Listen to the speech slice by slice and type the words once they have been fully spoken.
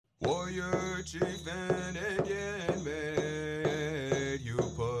Warrior chief and Indian maid, you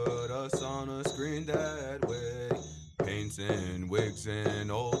put us on a screen that way. Paints and wigs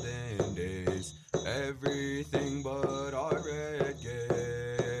in olden days, everything but our red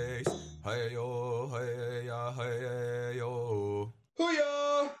gaze. Hey-yo, hey-ya, hey-yo.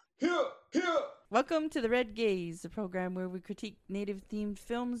 Hoo-ya! Here, here! Welcome to The Red Gaze, a program where we critique Native-themed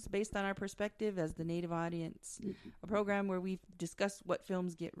films based on our perspective as the Native audience. A program where we discuss what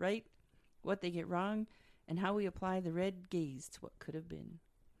films get right, what they get wrong, and how we apply the red gaze to what could have been.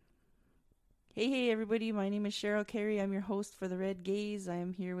 Hey, everybody. My name is Cheryl Carey. I'm your host for The Red Gaze. I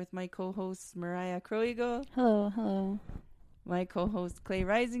am here with my co-host, Mariah Croigo. Hello. My co-host, Clay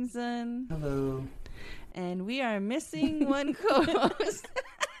Risingson. Hello. And we are missing one co-host.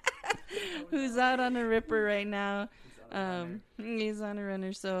 Who's out on a ripper right now. He's on a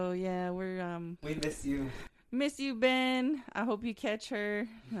runner. So, yeah, we miss you. Miss you, Ben. I hope you catch her.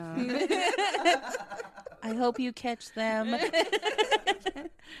 I hope you catch them.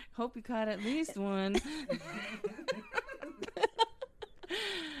 Hope you caught at least one.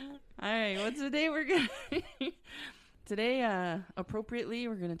 All right, what's the day we're going to... Today, appropriately,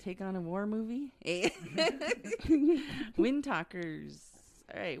 we're going to take on a war movie. Windtalkers.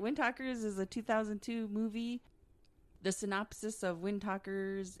 All right, Windtalkers is a 2002 movie. The synopsis of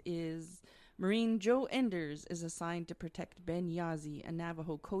Windtalkers is Marine Joe Enders is assigned to protect Ben Yazzie, a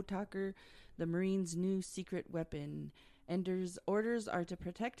Navajo code talker, the Marine's new secret weapon. Enders' orders are to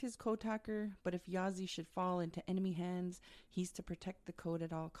protect his code talker, but if Yazzie should fall into enemy hands, he's to protect the code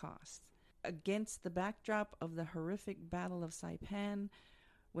at all costs. Against the backdrop of the horrific Battle of Saipan,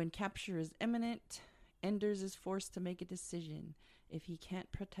 when capture is imminent, Enders is forced to make a decision. If he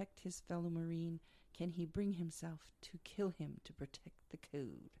can't protect his fellow Marine, can he bring himself to kill him to protect the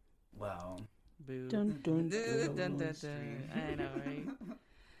code? Wow. Boo. Dun, dun, dun. Dun, dun, dun. I know, right?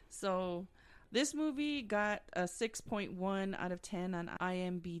 So, this movie got a 6.1 out of 10 on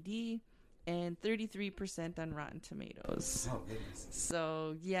IMDb and 33% on Rotten Tomatoes. Oh, goodness.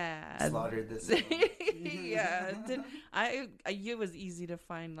 So, yeah. Slaughtered this. Yeah. It was easy to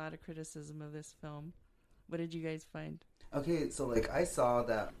find a lot of criticism of this film. What did you guys find? Okay, so, I saw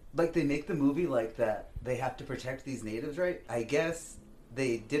that, they make the movie like that they have to protect these natives, right? I guess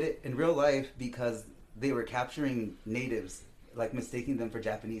they did it in real life because they were capturing natives, mistaking them for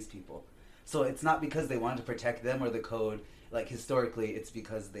Japanese people. So it's not because they wanted to protect them or the code. Historically, it's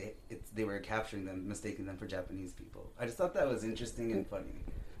because they were capturing them, mistaking them for Japanese people. I just thought that was interesting and funny.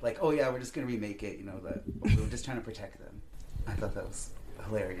 Oh yeah, we're just going to remake it, that we were just trying to protect them. I thought that was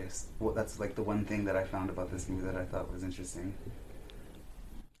hilarious. Well, that's the one thing that I found about this movie that I thought was interesting.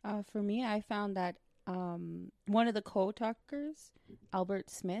 For me, I found that one of the co-talkers, Albert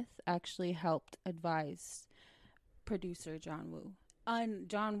Smith, actually helped advise producer John Woo. And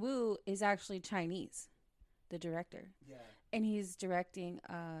John Woo is actually Chinese, the director. Yeah. And he's directing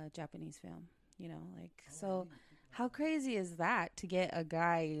a Japanese film, so how crazy is that to get a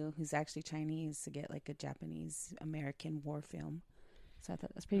guy who's actually Chinese to get a Japanese American war film? So I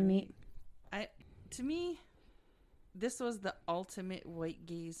thought that's pretty neat. To me, this was the ultimate white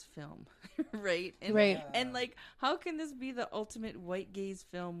gaze film, right? And, right. And how can this be the ultimate white gaze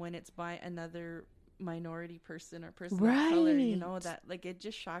film when it's by another minority person or person of color? That it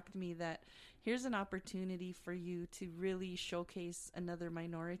just shocked me that here's an opportunity for you to really showcase another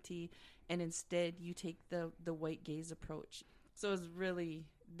minority, and instead you take the white gaze approach. So it was really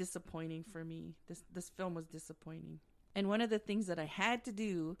disappointing for me. This film was disappointing. And one of the things that I had to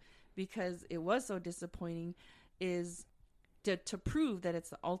do, because it was so disappointing, is to prove that it's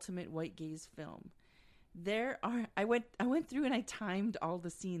the ultimate white gaze film. I went through and I timed all the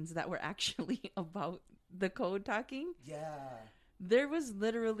scenes that were actually about the code talking. Yeah. There was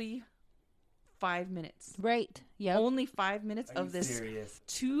literally 5 minutes. Right. Yeah. Only 5 minutes of this serious?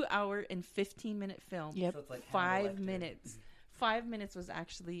 2 hour and 15-minute film. Yep. So it's 5 minutes. 5 minutes was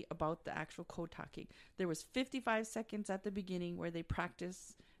actually about the actual code talking. There was 55 seconds at the beginning where they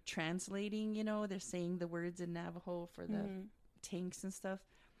practice translating, they're saying the words in Navajo for the tanks and stuff.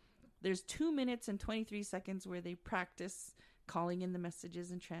 There's 2 minutes and 23 seconds where they practice calling in the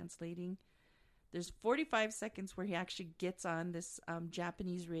messages and translating. There's 45 seconds where he actually gets on this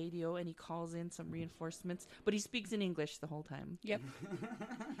Japanese radio and he calls in some reinforcements, but he speaks in English the whole time. Yep.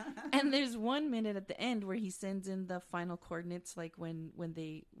 And there's 1 minute at the end where he sends in the final coordinates, when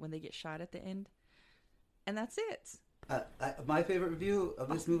they get shot at the end. And that's it. My favorite review of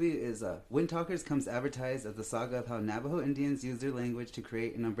this movie is Windtalkers comes advertised as the saga of how Navajo Indians used their language to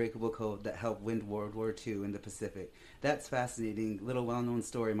create an unbreakable code that helped win World War II in the Pacific. That's fascinating. Little well-known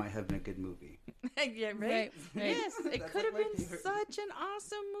story might have been a good movie. Yeah, right? Yes, it could have been such an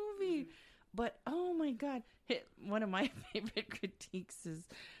awesome movie. But, oh my God. One of my favorite critiques is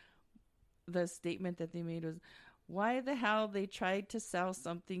the statement that they made was, why the hell they tried to sell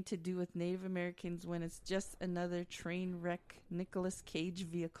something to do with Native Americans when it's just another train wreck Nicolas Cage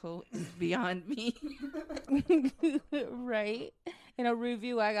vehicle is beyond me. Right. In a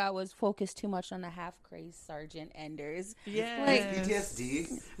review I got was focused too much on the half-crazed Sergeant Enders. Yeah. Like,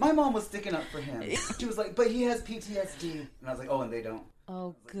 PTSD. My mom was sticking up for him. She was like, but he has PTSD. And I was like, oh, and they don't.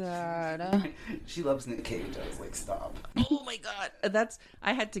 Oh, God. She loves Nick Cage. I was like, stop. Oh my God.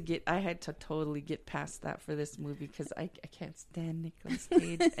 I had to totally get past that for this movie because I can't stand Nicolas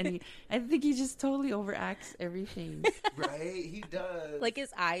Cage. And I think he just totally overacts everything. Right? He does. Like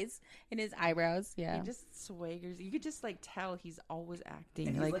his eyes and his eyebrows. Yeah. He just swaggers. You could just like tell he's always acting.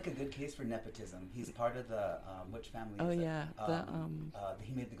 And he's like a good case for nepotism. He's part of the, which family is it? Yeah.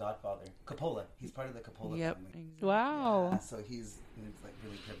 He made The Godfather. Coppola. He's part of the Coppola Yep. family. Exactly. Wow. Yeah, so he's like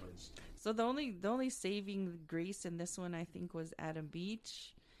really privileged. So the only saving grace in this one, I think, was Adam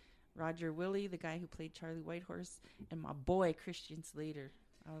Beach, Roger Willie, the guy who played Charlie Whitehorse, and my boy Christian Slater.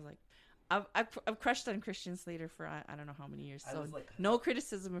 I was like, I've crushed on Christian Slater for I don't know how many years. So like, no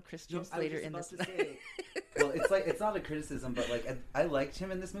criticism of Christian Slater in this. Well, it's not a criticism, but like I liked him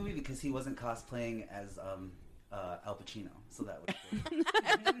in this movie because he wasn't cosplaying as Al Pacino, so that was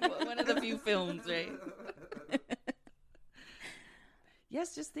good. One of the few films, right?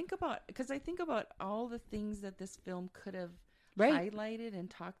 Yes, just think about, because I think about all the things that this film could have highlighted and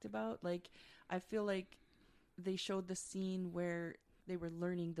talked about. Like, I feel like they showed the scene where they were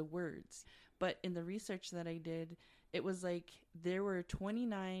learning the words. But in the research that I did, it was like there were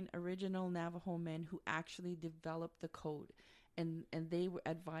 29 original Navajo men who actually developed the code. And they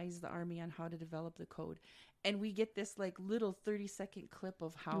advised the army on how to develop the code. And we get this like little 30-second clip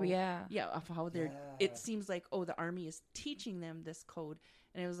of how, of how they're, it seems like, oh, the army is teaching them this code.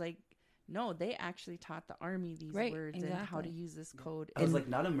 And it was like, no, they actually taught the army these words and how to use this code. I was like,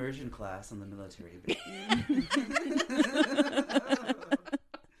 not immersion class on the military base.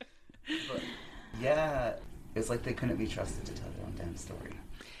 But yeah, it's like they couldn't be trusted to tell their own damn story.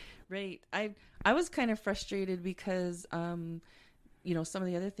 Right. I was kind of frustrated because, some of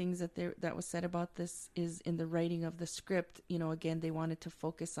the other things that was said about this is in the writing of the script. Again, they wanted to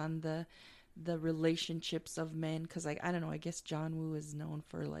focus on the relationships of men because, like, I don't know, I guess John Woo is known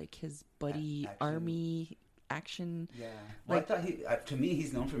for like his buddy army action. Yeah. Well, I thought to me,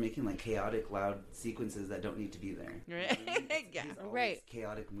 he's known for making like chaotic, loud sequences that don't need to be there. Right. He's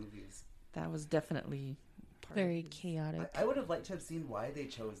chaotic movies. That was definitely very chaotic. I would have liked to have seen why they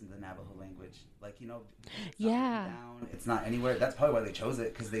chose the Navajo language. Like, it's not down, it's not anywhere. That's probably why they chose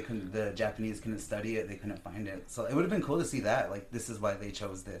it, because the Japanese couldn't study it, they couldn't find it. So it would have been cool to see that. Like, this is why they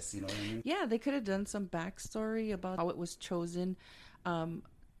chose this. You know what I mean? Yeah, they could have done some backstory about how it was chosen.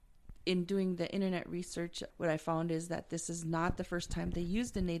 In doing the internet research, what I found is that this is not the first time they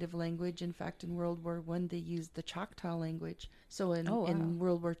used a native language. In fact, in World War I, they used the Choctaw language. So in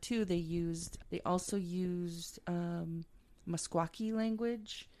World War II, they also used Meskwaki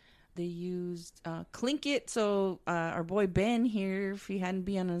language. They used Tlingit. So our boy Ben here, if he hadn't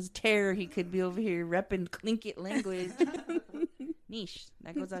been on his tear, he could be over here repping Tlingit language. Niche.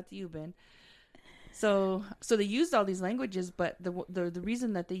 That goes out to you, Ben. So they used all these languages, but the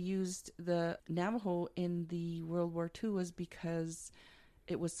reason that they used the Navajo in the World War II was because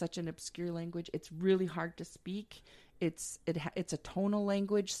it was such an obscure language. It's really hard to speak. It's a tonal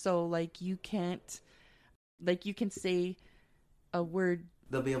language, so you can say a word.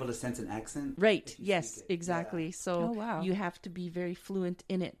 They'll be able to sense an accent. Right. Yes, exactly. Yeah. So you have to be very fluent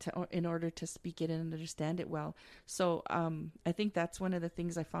in it in order to speak it and understand it well. So I think that's one of the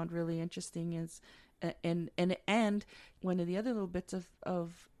things I found really interesting is, and one of the other little bits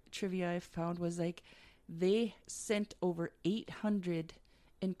of trivia I found was like they sent over 800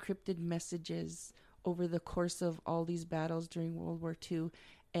 encrypted messages over the course of all these battles during World War II,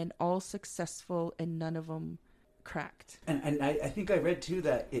 and all successful, and none of them cracked. And I think I read too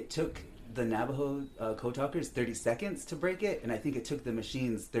that it took the Navajo code talkers 30 seconds to break it, and I think it took the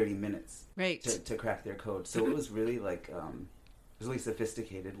machines 30 minutes to crack their code. So it was really really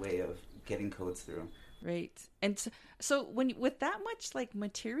sophisticated way of getting codes through. Right. And so with that much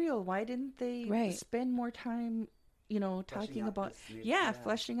material, why didn't they spend more time talking about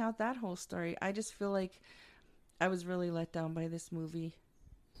fleshing out that whole story? I just feel like I was really let down by this movie.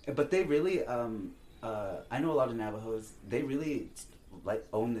 But they really I know a lot of Navajos. They really like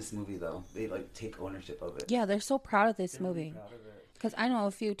own this movie though. They like take ownership of it. Yeah, they're so proud of this They're really movie. proud of it. Because I know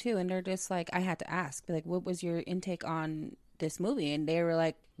a few too, and they're just like, I had to ask, like, what was your intake on this movie? And they were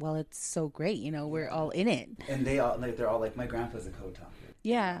like, well, it's so great, you know, we're all in it. And they're all like, my grandpa's a code talker.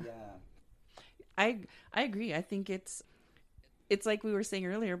 Yeah. I agree. I think it's like we were saying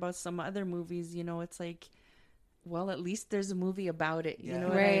earlier about some other movies, you know, it's like, well, at least there's a movie about it. You know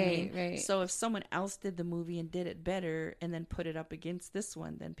what I mean? Right. So if someone else did the movie and did it better and then put it up against this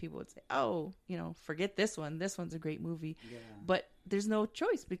one, then people would say, oh, you know, forget this one. This one's a great movie. Yeah. But there's no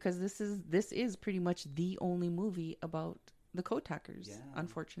choice because this is pretty much the only movie about the code talkers,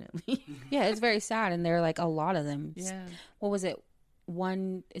 unfortunately. Yeah, it's very sad. And there are like a lot of them. Yeah. What was it?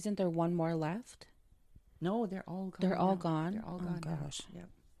 Isn't there one more left? No, they're all gone. They're all now. gone? They're all Oh, gone. now. gosh. Yep.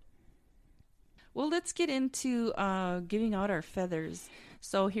 Well, let's get into giving out our feathers.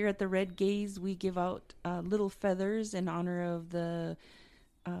 So here at the Red Gaze, we give out little feathers in honor of the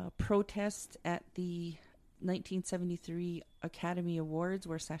protest at the 1973 Academy Awards,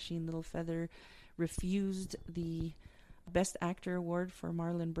 where Sasheen Littlefeather refused the Best Actor Award for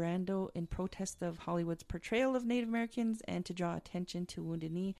Marlon Brando in protest of Hollywood's portrayal of Native Americans and to draw attention to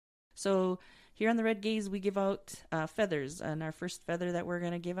Wounded Knee. So here on the Red Gaze, we give out feathers, and our first feather that we're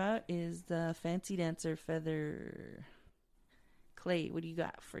going to give out is the Fancy Dancer feather. Clay, what do you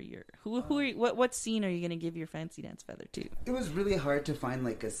got for your what scene are you going to give your Fancy Dance feather to? It was really hard to find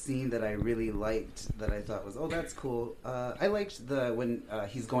like a scene that I really liked that I thought was, oh, that's cool. I liked when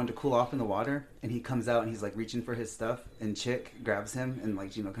he's going to cool off in the water and he comes out and he's like reaching for his stuff and Chick grabs him and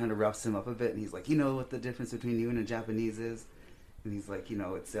like, you know, kind of roughs him up a bit and he's like, you know what the difference between you and a Japanese is? And he's like, you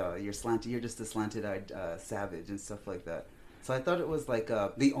know, it's you're just a slanted-eyed savage and stuff like that. So I thought it was like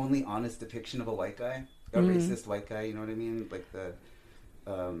the only honest depiction of a white guy, a racist white guy. You know what I mean? Like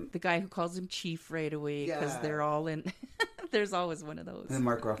the guy who calls him Chief right away because they're all in. There's always one of those. And then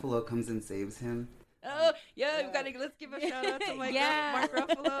Mark Ruffalo comes and saves him. Oh yeah, let's give a shout out to Mark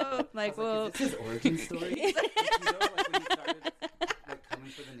Ruffalo. Like, well, is this his origin story? You know, like when he started like coming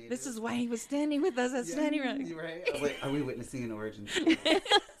for the natives. This is why he was standing with us at Standing Rock. You're right. I was like, are we witnessing an origin story?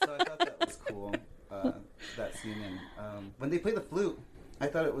 So I thought that was cool. That scene. And when they play the flute, I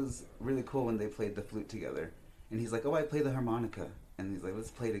thought it was really cool when they played the flute together. And he's like, oh, I play the harmonica. And he's like,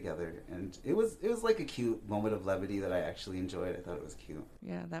 let's play together. And it was like a cute moment of levity that I actually enjoyed. I thought it was cute.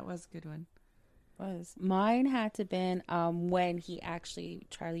 Yeah, that was a good one. Mine had to been when he actually,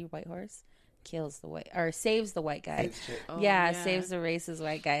 Charlie Whitehorse, kills the white or saves the white guy. Saves the racist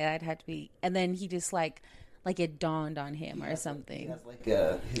white guy. That had to be, and then he just like it dawned on him or something. He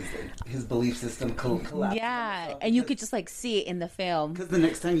has his belief system collapsed. Yeah, and you could just like see it in the film. Because the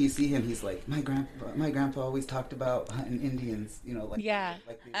next time you see him, he's like, my grandpa always talked about hunting Indians. You know, like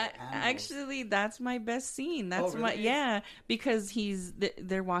actually, that's my best scene. That's really? because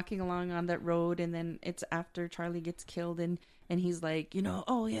they're walking along on that road, and then it's after Charlie gets killed, and he's like, you know,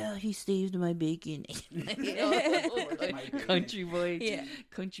 oh yeah, he saved my bacon. You know, country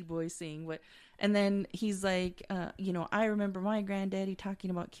boy saying what. And then he's like, you know, I remember my granddaddy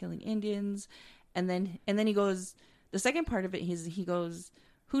talking about killing Indians. And then he goes, the second part of it, he goes,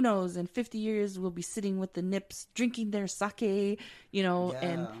 who knows, in 50 years we'll be sitting with the Nips drinking their sake, you know,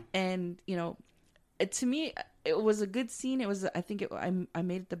 and you know, to me, it was a good scene. I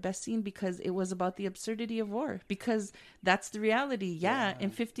made it the best scene because it was about the absurdity of war, because that's the reality.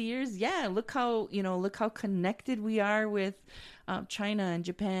 In 50 years, look how connected we are with China and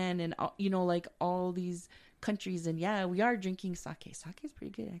Japan and you know, like all these countries, and we are drinking sake. Sake is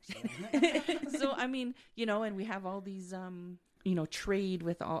pretty good, actually. So I mean, you know, and we have all these you know, trade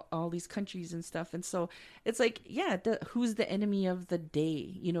with all these countries and stuff, and so it's like, who's the enemy of the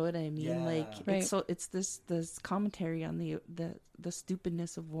day? You know what I mean? It's this commentary on the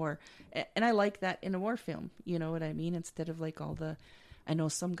stupidness of war, and I like that in a war film. You know what I mean? Instead of like all the, I know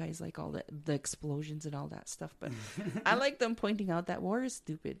some guys like all the explosions and all that stuff, but I like them pointing out that war is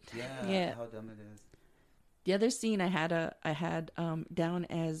stupid. Yeah, how dumb it is. The other scene I had down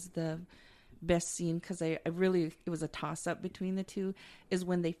as the best scene, because it was a toss-up between the two, is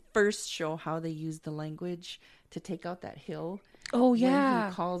when they first show how they use the language to take out that hill. Oh yeah, when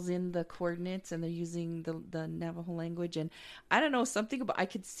he calls in the coordinates and they're using the Navajo language, and I don't know, something about, I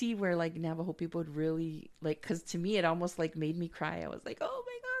could see where like Navajo people would really like, because to me it almost like made me cry. I was like, oh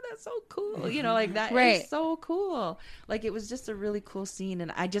my god, that's so cool, you know, like that is so cool. Like it was just a really cool scene,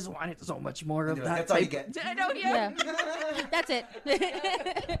 and I just wanted so much more of that. That's all you get. I know, that's it.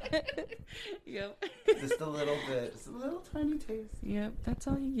 Yep. Just a little bit, just a little tiny taste. Yep, that's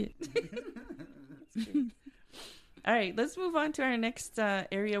all you get. That's great. All right, let's move on to our next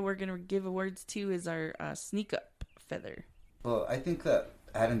area we're going to give awards to is our sneak up feather. Well, I think that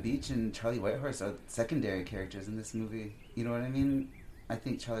Adam Beach and Charlie Whitehorse are secondary characters in this movie. You know what I mean? I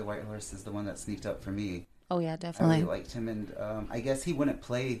think Charlie Whitehorse is the one that sneaked up for me. Oh, yeah, I definitely. really liked him, and I guess he wouldn't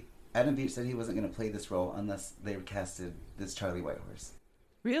play... Adam Beach said he wasn't going to play this role unless they casted this Charlie Whitehorse.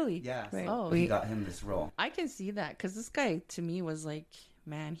 Really? Yeah, Right. so Oh, he got him this role. I can see that because this guy to me was like,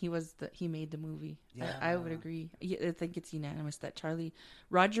 man, he made the movie. Yeah. I would agree. I think it's unanimous that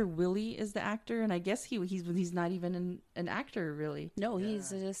Roger Willie is the actor, and I guess he's not even an actor really. No, he's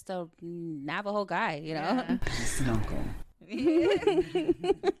just a Navajo guy, you know? Yeah. He's an uncle.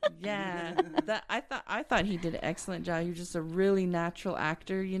 Yeah, I thought he did an excellent job. He was just a really natural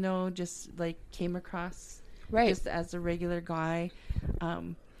actor, you know, just like came across Right. just as a regular guy.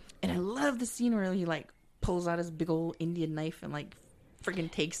 And I love the scene where he like pulls out his big old Indian knife and like freaking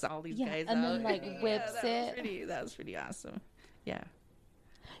takes all these Yeah, guys and out. then, like, whips it. That was pretty awesome. Yeah.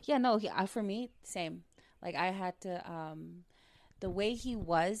 Yeah, no, for me, same. Like, I had to, the way he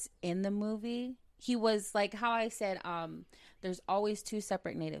was in the movie, he was, like how I said, there's always two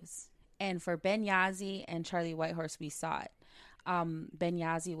separate natives. And for Ben Yazzie and Charlie Whitehorse, we saw it. Ben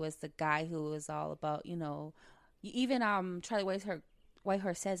Yazzie was the guy who was all about, you know, even Charlie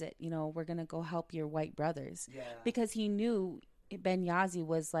Whitehorse says it, you know, we're going to go help your white brothers. Yeah. Because he knew Ben Yazzie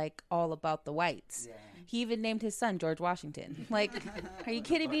was, like, all about the whites. Yeah. He even named his son George Washington. Like, are you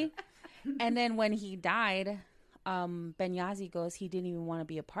kidding me? And then when he died, Ben Yazzie goes, he didn't even want to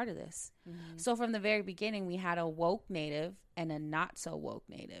be a part of this. Mm-hmm. So from the very beginning, we had a woke native and a not so woke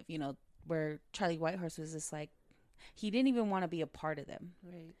native, you know, where Charlie Whitehorse was just like, he didn't even want to be a part of them.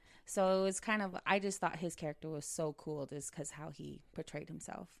 Right. So it was kind of, I just thought his character was so cool just because how he portrayed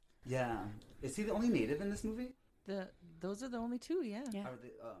himself. Yeah. Is he the only native in this movie? Those are the only two, yeah. Yeah. Are they,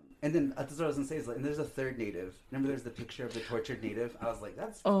 and then that's what I was gonna say is like, and there's a third native. Remember, there's the picture of the tortured native. I was like,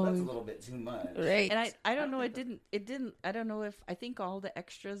 that's a little bit too much. Right. And I don't know, it didn't, I don't know if, I think all the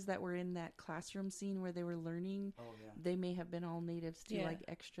extras that were in that classroom scene where they were learning, Oh yeah. they may have been all natives too, Yeah. like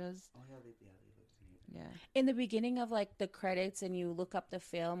extras. Oh yeah. They looked neat. Yeah. In the beginning of like the credits and you look up the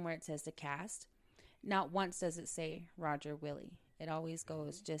film where it says the cast, not once does it say Roger Willie. It always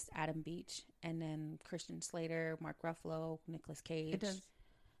goes just Adam Beach and then Christian Slater, Mark Ruffalo, Nicolas Cage. It does.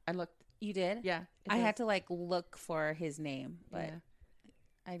 I looked. You did? Yeah. I had to like look for his name, but Yeah.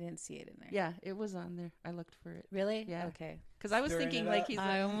 I didn't see it in there. Yeah, it was on there. I looked for it. Really? Yeah. Okay. Because I was Stirring thinking it like up. he's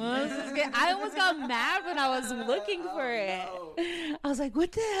I like, almost got mad when I was looking for it. No. I was like,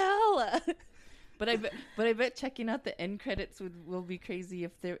 what the hell? But I bet checking out the end credits will be crazy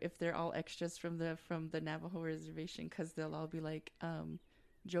if they're all extras from the Navajo reservation, because they'll all be like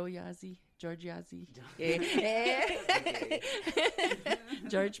Joe Yazzie, George Yazzie,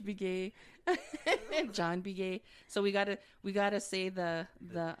 George Begay, John Begay. So we gotta say the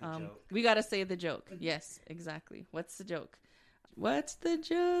joke. we gotta say the joke. Yes, exactly. What's the joke? What's the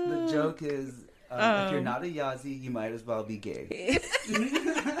joke? The joke is, if you're not a Yazzie, you might as well be gay.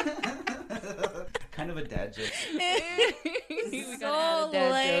 Kind of a dad joke. We gotta add a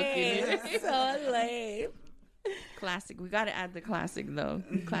dad joke in here. So lame. Classic. We gotta add the classic though.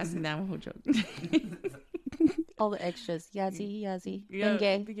 Classic Navajo joke. All the extras. Yazzie, Yazzie. Yeah,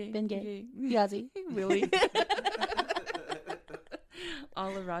 Ben gay. Ben gay. Yazzie. Willie.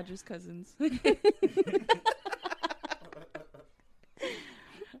 All of Roger's cousins.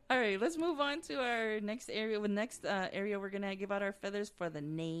 All right, let's move on to our next area. With next area, we're gonna give out our feathers for the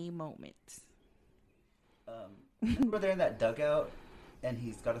Naaaye moment. Remember they're in that dugout, and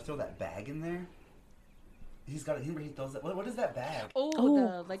he's got to throw that bag in there. He's got. Remember he throws it. What is that bag? Oh,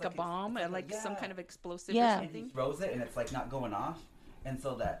 Oh. like a bomb, it's like some yeah. kind of explosive Yeah. or And he something. throws it, and it's like not going off. And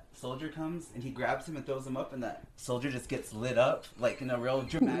so that soldier comes, and he grabs him and throws him up, and that soldier just gets lit up, like in a real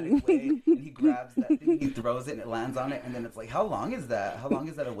dramatic way. And he grabs that thing, he throws it, and it lands on it. And then it's like, how long is that? How long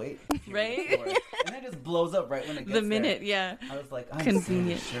is that a wait? Right? For? And it just blows up right when it gets The minute, there. yeah. I was like, I'm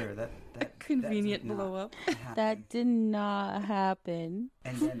Convenient. so sure that Convenient did not blow up. happen. That did not happen.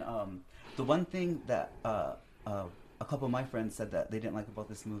 And then the one thing that a couple of my friends said that they didn't like about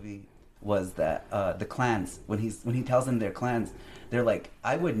this movie was that the clans, when he tells them their clans, they're like,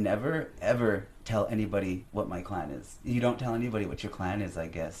 I would never ever tell anybody what my clan is. You don't tell anybody what your clan is, I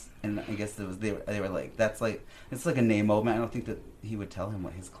guess. And I guess they were like, it's like a Naaaye moment. I don't think that he would tell him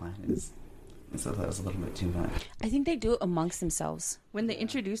what his clan is. And so that was a little bit too much. I think they do it amongst themselves. When they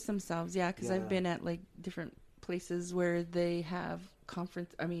introduce themselves, yeah, because Yeah. I've been at like different places where they have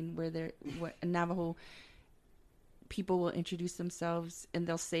where Navajo people will introduce themselves and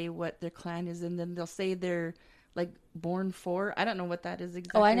they'll say what their clan is, and then they'll say like born for. I don't know what that is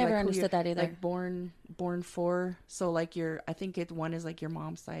exactly. Oh, I never like understood that either. Like born for. So like I think one is like your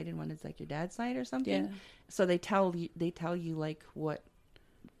mom's side and one is like your dad's side or something. Yeah. So they tell you like what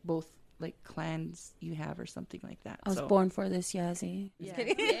both like clans you have or something like that. I was born for this, Yazzie. Just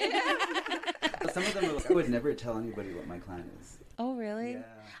kidding. But some of them are like, I would never tell anybody what my clan is. Oh, really? Yeah.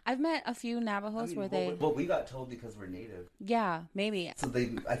 I've met a few Navajos where they... Well, we got told because we're native. Yeah, maybe. So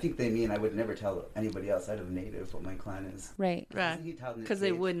I think they mean I would never tell anybody outside of native what my clan is. Right. Because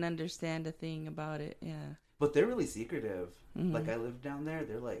they wouldn't understand a thing about it, yeah. But they're really secretive. Mm-hmm. Like, I live down there,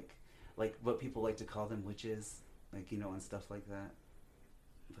 they're like what people like to call them witches, like, and stuff like that.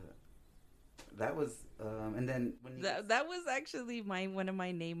 But that was, and then when that was actually one of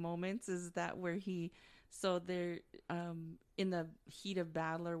my name moments is that where so they're in the heat of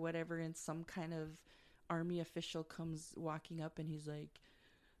battle or whatever, and some kind of army official comes walking up and he's like,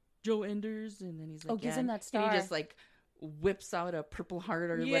 Joe Enders, and then he's like, gives him that star. And he just like whips out a Purple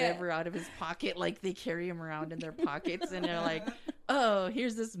Heart or whatever out of his pocket, like they carry him around in their pockets, and they're like, oh,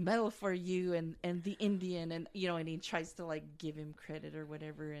 here's this medal for you and the Indian, and and he tries to like give him credit or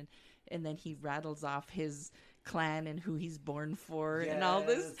whatever, and then he rattles off his clan and who he's born for and all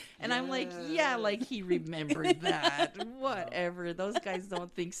this, and I'm like, yeah, like he remembered that. Whatever, those guys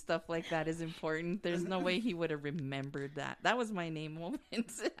don't think stuff like that is important. There's no way he would have remembered that. That was my name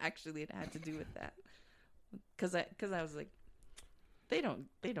moment. Actually, it had to do with that, because I was like, they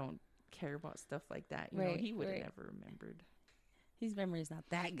don't care about stuff like that, he would have never remembered. His memory's not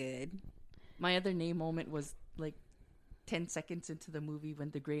that good. My other name moment was like 10 seconds into the movie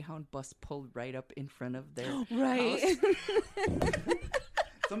when the Greyhound bus pulled right up in front of their house.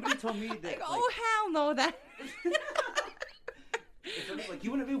 Somebody told me that, like, oh hell no, that it's like,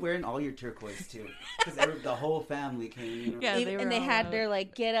 you want to be wearing all your turquoise too, because the whole family came. Yeah, they had their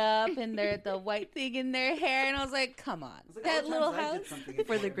like get up and the white thing in their hair, and I was like, come on, like, that little house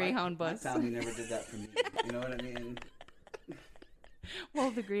for the Greyhound bus. My family never did that for me. You know what I mean?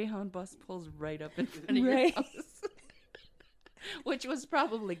 Well, the Greyhound bus pulls right up in front of your house. Which was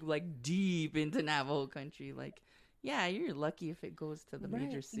probably like deep into Navajo country. Like, yeah, you're lucky if it goes to the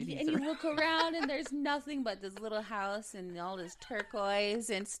major cities. And you look around and there's nothing but this little house and all this turquoise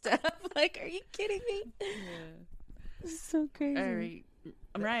and stuff. Like, are you kidding me? Yeah. So crazy. All right.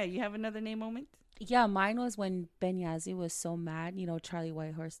 Mariah, you have another name moment? Yeah, mine was when Ben Yazzie was so mad. Charlie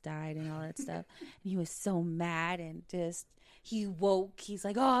Whitehorse died and all that stuff. And he was so mad and just... He woke. He's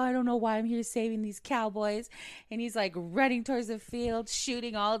like, oh, I don't know why I'm here saving these cowboys. And he's like running towards the field,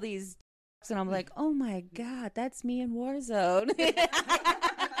 shooting all these. And I'm like, oh my God, that's me in Warzone.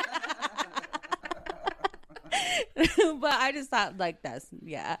 But I just thought, like, that's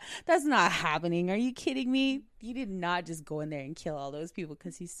not happening. Are you kidding me? He did not just go in there and kill all those people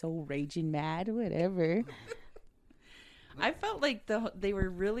because he's so raging mad. Whatever. I felt like they were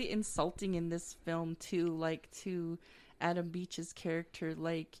really insulting in this film too, like to Adam Beach's character,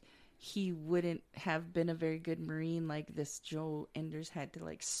 like he wouldn't have been a very good Marine. Like this Joe Enders had to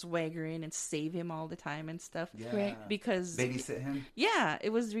like swagger in and save him all the time and stuff. Yeah. Right. Because babysit him. Yeah,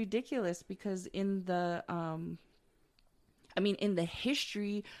 it was ridiculous because in the in the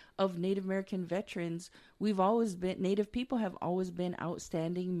history of Native American veterans, Native people have always been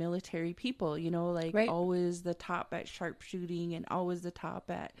outstanding military people, always the top at sharpshooting and always the top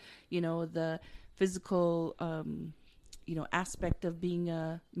at, the physical, aspect of being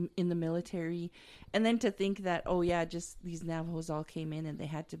in the military. And then to think that, just these Navajos all came in and they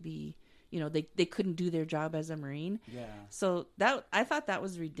had to be, they couldn't do their job as a Marine. Yeah. So I thought that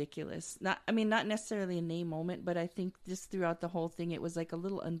was ridiculous. Not necessarily a name moment, but I think just throughout the whole thing, it was like a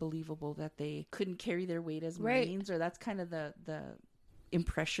little unbelievable that they couldn't carry their weight as Marines, or that's kind of the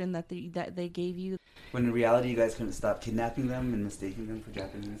impression that they gave you. When in reality, you guys couldn't stop kidnapping them and mistaking them for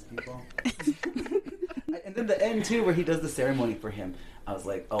Japanese people. And then the end too, where he does the ceremony for him, I was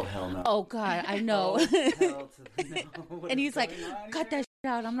like, oh hell no. Oh God, I know. Oh, hell to the no. And he's like, cut that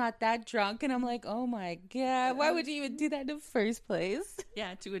out, I'm not that drunk. And I'm like, oh my God, why would you even do that in the first place?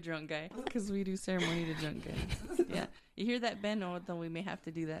 Yeah, to a drunk guy, because we do ceremony to drunk guys. Yeah, you hear that, Ben? Oh, then we may have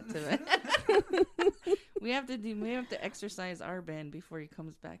to do that to it. we have to exercise our Ben before he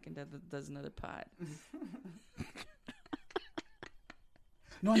comes back and does another pod.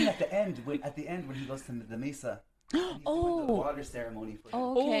 No, I mean at the end when he goes to the mesa. Oh, the water ceremony for him.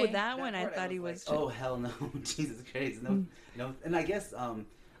 Oh, okay. That one I thought he was. Like, oh hell no, Jesus Christ, no. And I guess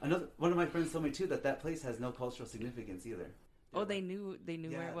another one of my friends told me too that place has no cultural significance either. They knew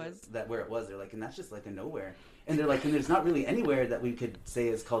where it was. Where it was, they're like, and that's just like a nowhere. And they're like, and there's not really anywhere that we could say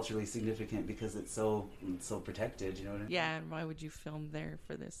is culturally significant because it's so protected. You know what I mean? Yeah, and why would you film there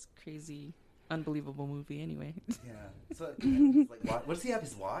for this crazy unbelievable movie anyway. Yeah. So he's like, what does he have?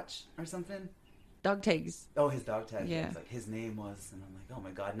 His watch or something? Dog tags. Oh, his dog tag. Yeah. It's like his name was, and I'm like, oh my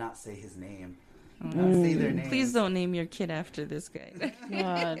god, not say his name. Not say their name. Please don't name your kid after this guy.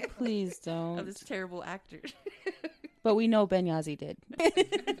 God, please Of don't. this terrible actor. But we know Ben Yazzie did.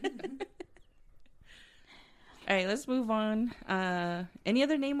 All right, let's move on. Any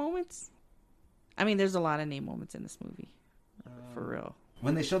other name moments? I mean, there's a lot of name moments in this movie. For real.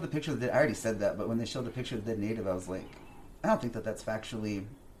 When they showed the picture of the, I already said that, but when they showed the picture of the native, I was like, I don't think that that's factually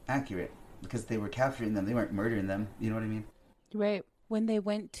accurate because they were capturing them. They weren't murdering them. You know what I mean? Right. When they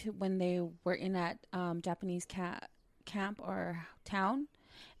were in that Japanese camp or town,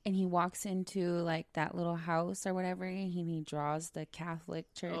 and he walks into like that little house or whatever, and he draws the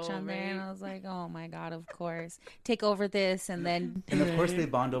Catholic Church on there, and I was like, oh my god, of course, take over this, and then And of course they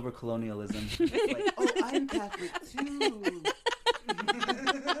bond over colonialism. It's like, oh, I'm Catholic too.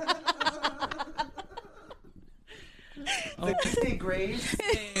 Like, hey, Grace.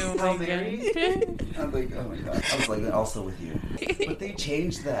 Hail Mary. I'm like, oh my god. I was like, also with you. But they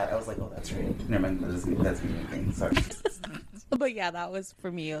changed that. I was like, oh, that's right. Never mind. That's me making. Sorry. but yeah, that was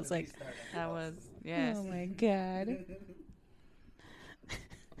for me. I was like, That was, yes. oh my god.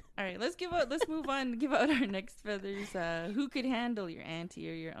 All right, let's move on. Give out our next feathers. Who could handle your auntie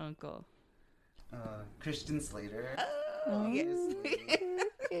or your uncle? Christian Slater. Oh, yes.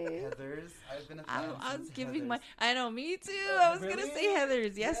 Heathers. I've been a fan I was since giving Heathers. my. I know, me too. I was Really? gonna say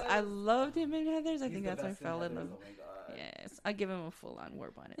Heathers. Yes, I Yes. loved him in Heathers. I He's think the that's why I best in fell in Heathers. love. Oh my god. Yes, I give him a full-on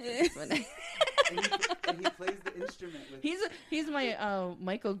war bonnet. For this one. And he plays the instrument with. he's my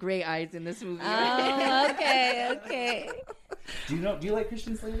Michael Gray eyes in this movie. Oh, okay. Do you like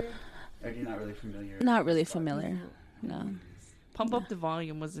Christian Slater? Or are you not really familiar? Not really familiar. No. Pump Up the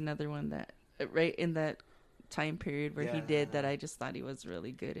Volume was another one that right in that time period where he did that. I just thought he was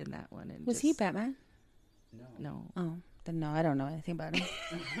really good in that one. And Was he Batman? No. No. Oh, then no, I don't know anything about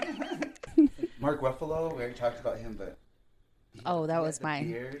him. Mark Ruffalo, we already talked about him, but. Oh, that was the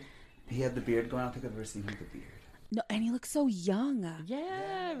mine. Beard. He had the beard going. I don't think I've ever seen him with the beard. No, and he looks so young.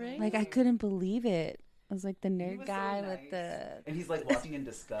 Yeah, right. Like I couldn't believe it. I was like the He nerd was guy so with nice. the. And he's like watching in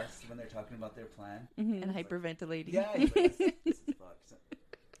disgust when they're talking about their plan. Mhm. And hyperventilating. Yeah, he's like, this is fucked.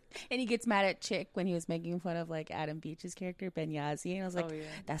 And he gets mad at Chick when he was making fun of like Adam Beach's character Ben Yazzie, and I was like, Oh, yeah.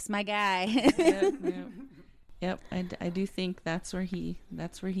 "That's my guy." Yep. I do think that's where he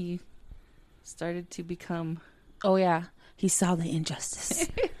started to become. Oh yeah, he saw the injustice.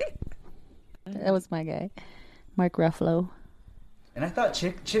 That was my guy, Mark Ruffalo. And I thought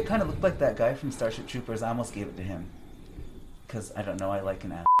Chick kind of looked like that guy from Starship Troopers. I almost gave it to him. Because, I don't know, I like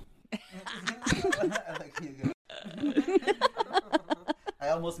an ass. I like being good. I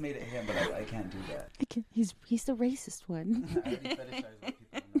almost made it him, but I can't do that. He's the racist one. I already fetishize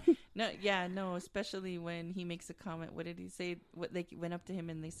what people know. No, especially when he makes a comment. What did he say? What they went up to him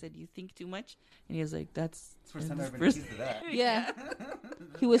and they said, "You think too much," and he was like, "That's It's the first time I've been first- accused of that. Yeah,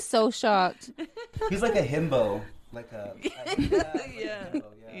 he was so shocked. He's like a himbo. Like a... yeah. Himbo,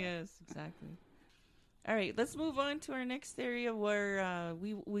 Yes, exactly. All right, let's move on to our next area where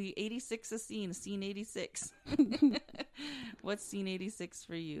we 86 a scene 86. What's scene 86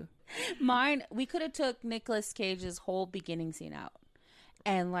 for you? Mine, we could have took Nicolas Cage's whole beginning scene out,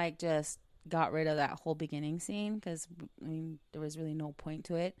 and like just got rid of that whole beginning scene because I mean there was really no point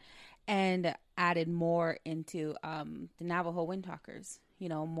to it, and added more into the Navajo Windtalkers. You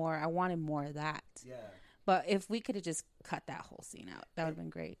know, more. I wanted more of that. Yeah. But if we could have just cut that whole scene out, that would have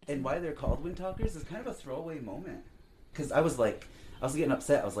been great. And why they're called Windtalkers is kind of a throwaway moment. Because I was getting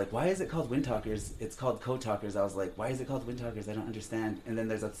upset. I was like, why is it called Windtalkers? It's called Code Talkers. I was like, why is it called Windtalkers? I don't understand. And then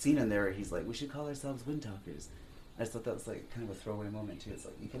there's a scene in there where he's like, we should call ourselves Windtalkers. I just thought that was like kind of a throwaway moment too. It's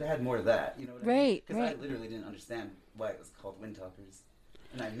like, you could have had more of that. You know what I mean? Right, Because right. I literally didn't understand why it was called Windtalkers.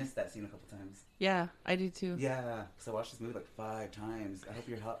 And I missed that scene a couple times. Yeah, I do too. Yeah, because I watched this movie like 5 times. I hope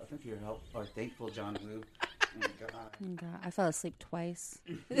you're thankful, John Woo. Oh my god. Oh, God, I fell asleep twice.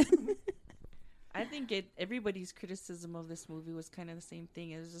 I think everybody's criticism of this movie was kind of the same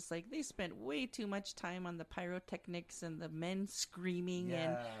thing. It was just like they spent way too much time on the pyrotechnics and the men screaming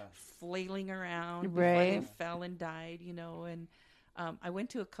and flailing around before they Right. fell and died, you know. And I went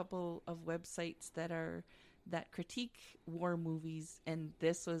to a couple of websites that critique war movies, and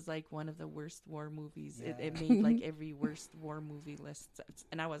this was like one of the worst war movies. Yeah. It made like every worst war movie list,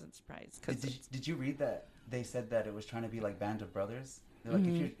 and I wasn't surprised because Did you read that they said that it was trying to be like Band of Brothers? They're like,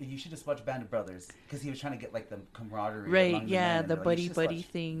 if you should just watch Band of Brothers because he was trying to get like the camaraderie, right, among the yeah, men, and the they're like, you should just buddy watch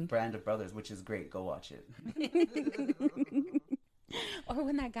thing. Band of Brothers, which is great. Go watch it. Or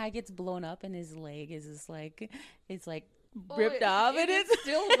when that guy gets blown up and his leg is just like, it's like ripped off, and it's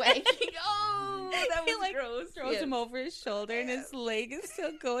still wagging. Oh, that was he gross. throws him over his shoulder, and his leg is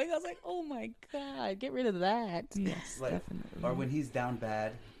still going. I was like, oh my god, get rid of that. Yes, Like, definitely. or when he's down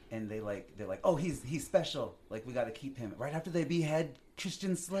bad and they're like, oh, he's special. Like, we got to keep him. Right after they behead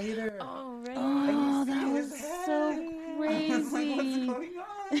Christian Slater. Oh, right. Oh, that his was head. so I was like, what's crazy. going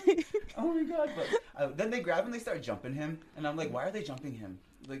on? Oh my god! But then they grab him, they start jumping him, and I'm like, why are they jumping him?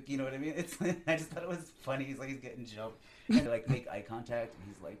 Like, you know what I mean? It's I just thought it was funny. He's like, he's getting jumped, and they like make eye contact, and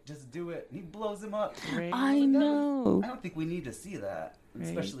he's like, just do it, and he blows him up. Right. I know. I don't think we need to see that, Right.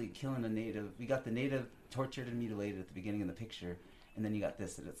 especially killing a native. We got the native tortured and mutilated at the beginning of the picture, and then you got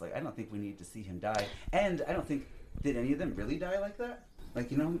this, and it's like, I don't think we need to see him die. And I don't think, did any of them really die like that?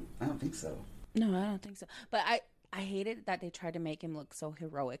 Like, you know, I don't think so. No, I don't think so. But I hated that they tried to make him look so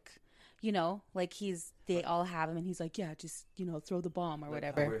heroic. You know, like they all have him, and he's like, yeah, just, you know, throw the bomb or Like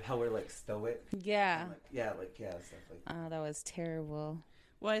whatever. how we're like stoic. Yeah. And stuff like that. Oh, that was terrible.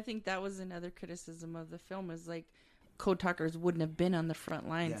 Well, I think that was another criticism of the film is like code talkers wouldn't have been on the front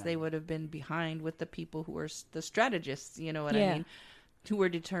lines. Yeah. They would have been behind with the people who were the strategists, you know what Yeah. I mean? Who were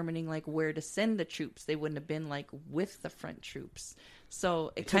determining like where to send the troops. They wouldn't have been like with the front troops.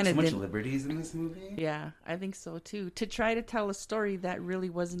 So it Took kind so of much didn't. liberties in this movie. Yeah, I think so too. To try to tell a story that really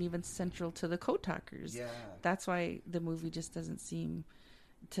wasn't even central to the code talkers. Yeah. That's why the movie just doesn't seem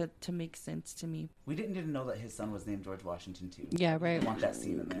to make sense to me. We didn't even know that his son was named George Washington too. Yeah, right. I want that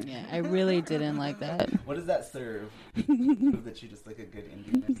scene in there. Yeah, I really didn't like that. What does that serve? Prove that you're just like a good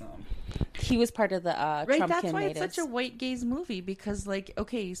Indian or something. He was part of the Right, Trumpkin that's why natives. it's such a white gaze movie because, like,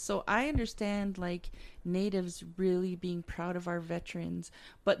 okay, so I understand, like, natives really being proud of our veterans,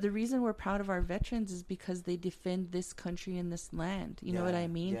 but the reason we're proud of our veterans is because they defend this country and this land. You know what I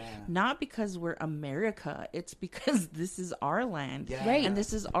mean? Yeah. Not because we're America. It's because this is our land. Yeah. Right. And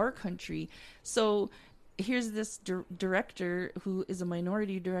this is our country. So here's this director who is a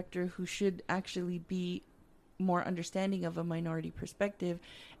minority director who should actually be more understanding of a minority perspective,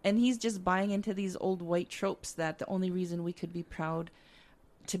 and he's just buying into these old white tropes that the only reason we could be proud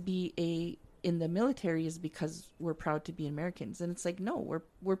to be in the military is because we're proud to be Americans. And it's like, no,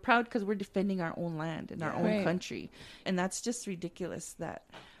 we're proud because we're defending our own land and our own Right. country. And that's just ridiculous. That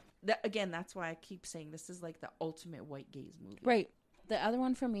again, that's why I keep saying this is like the ultimate white gaze movie. Right. The other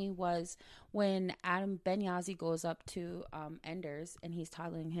one for me was when Adam Benyazi goes up to Enders and he's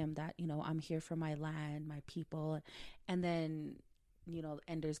telling him that, you know, I'm here for my land, my people. And then, you know,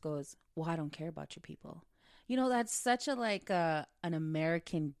 Enders goes, well, I don't care about your people. You know, that's such a like an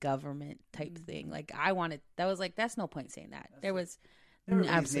American government type thing. Like that was like, that's no point saying that. There was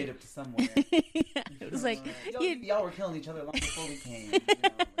Everybody's absolutely. native to somewhere. It was like, y'all were killing each other long before we came. You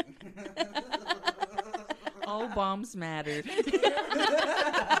know? All bombs matter. So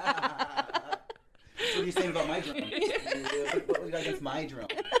what are you saying about my drum? What we got against my drum?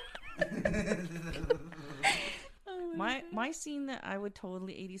 My scene that I would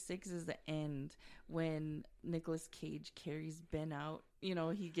totally 86 is the end when Nicolas Cage carries Ben out. You know,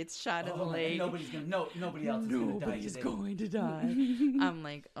 he gets shot in the leg. Nobody else is Nobody's going to die. going to die. I'm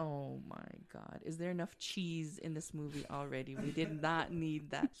like, oh my God. Is there enough cheese in this movie already? We did not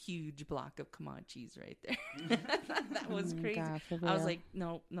need that huge block of Comanches right there. That was crazy. God, for I was real. like,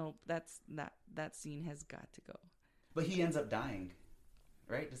 no, that scene has got to go. But he ends up dying,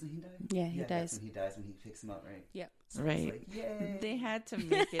 right? Doesn't he die? Yeah, he that's dies. when he dies when he picks him up, right? Yeah. So Right. It's like, yay. They had to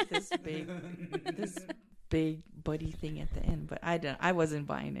make it this big buddy thing at the end, but I wasn't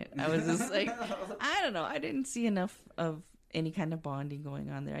buying it. I was just like, I don't know. I didn't see enough of any kind of bonding going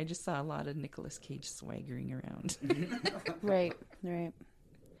on there. I just saw a lot of Nicolas Cage swaggering around. Right.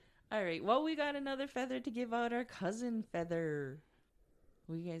 All right. Well, we got another feather to give out, our cousin feather.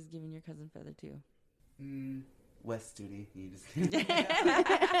 Who you guys giving your cousin feather to? West Studi. He just could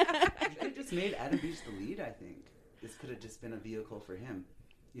have just made Adam Beach the lead, I think. This could have just been a vehicle for him.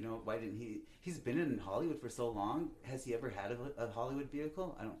 You know, why didn't he? He's been in Hollywood for so long. Has he ever had a Hollywood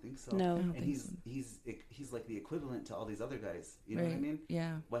vehicle? I don't think so. No. And he's like the equivalent to all these other guys. You know what I Right. mean?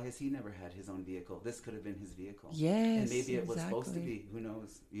 Yeah. Why has he never had his own vehicle? This could have been his vehicle. Yes. And maybe it was supposed to exactly. be. Who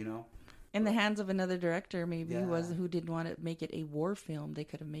knows? You know? In the hands of another director, maybe Yeah. who didn't want to make it a war film. They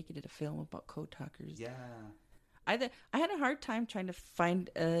could have made it a film about code talkers. Yeah. I had a hard time trying to find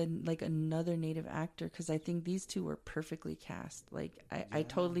another native actor because I think these two were perfectly cast. Like I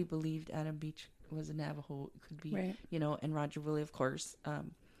totally believed Adam Beach was a Navajo. It could be, Right. you know, and Roger Willie, of course.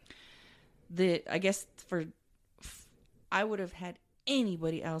 I guess I would have had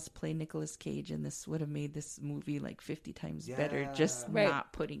anybody else play Nicolas Cage, and this would have made this movie like 50 times better. Just Right.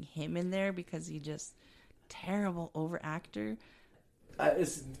 not putting him in there because he just terrible over actor.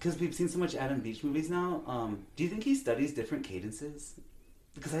 It's because we've seen so much Adam Beach movies now. Do you think he studies different cadences?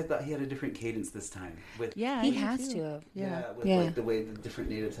 Because I thought he had a different cadence this time. With Yeah, He I do has too. to have. with Yeah. like the way the different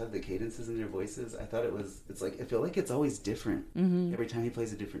natives have the cadences in their voices. I thought it's like I feel like it's always different every time he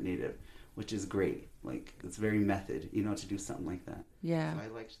plays a different native, which is great. Like it's very method, to do something like that. Yeah. So I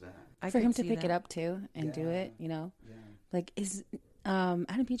liked that. I For could him to see pick that. it up too and do Yeah. it, Yeah. like is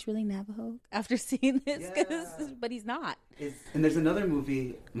Adam Beach really Navajo after seeing this? Yeah. But he's not. And there's another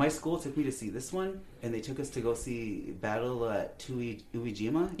movie. My school took me to see this one, and they took us to go see Battle at Iwo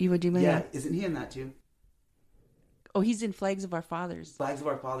Jima. Iwo Jima, yeah. Isn't he in that too? Oh, he's in Flags of Our Fathers. Flags of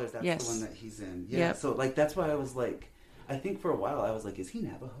Our Fathers. That's Yes. the one that he's in. Yeah. Yep. So like that's why I was like, I think for a while I was like, is he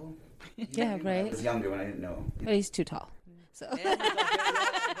Navajo? Yeah, When I right. was younger when I didn't know. But he's too tall. So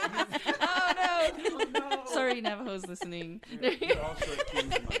Oh no! Sorry, Navajo's listening. You're all short kings in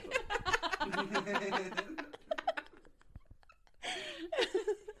my book.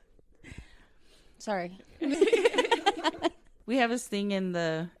 sorry. We have this thing in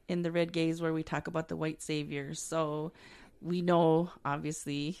the Red Gaze where we talk about the white savior. So we know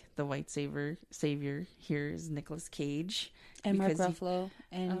obviously the white savior here is Nicolas Cage. And Mark because he- Ruffalo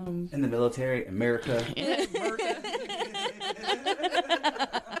and In the military, America.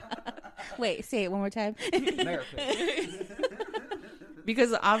 wait, say it one more time. America.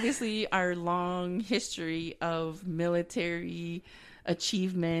 Because obviously our long history of military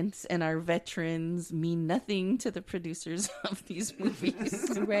achievements and our veterans mean nothing to the producers of these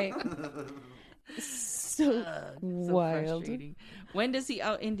movies. right. So So wild. frustrating. When does he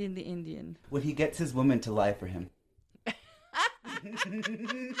out Indian the Indian? When he gets his woman to lie for him.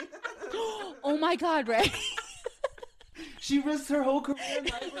 Oh my God, right? She risks her whole career and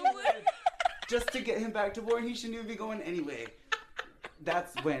livelihood just to get him back to war, and he shouldn't even be going anyway.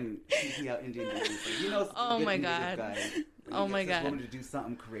 That's when he out Indian Indians. Like, he knows. Oh good my native God. guy, when Oh he my gets his God. woman to do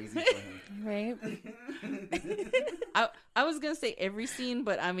something crazy for him. Right. I was gonna say every scene,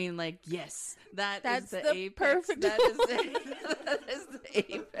 but I mean, like, yes, that's That's the the apex. perfect That is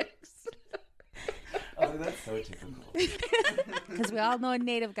the apex. Oh, that's so typical. Because we all know a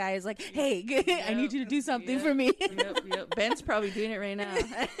native guy is like, hey, I need you to do something for me. Yep. Ben's probably doing it right now.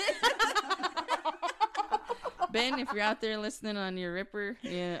 Ben, if you're out there listening on your Ripper,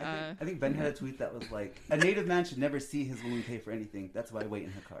 yeah. I think Ben had a tweet that was like, a native man should never see his woman pay for anything. That's why I wait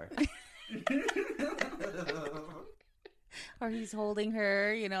in her car. Or he's holding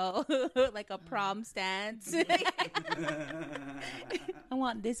her, like a prom stance. I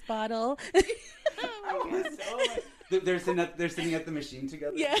want this bottle. They're sitting at the machine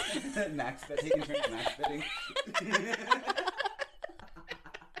together. Yeah. Max bet, taking turns max betting.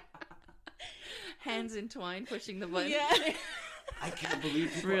 Hands entwined, pushing the button. Yeah. I can't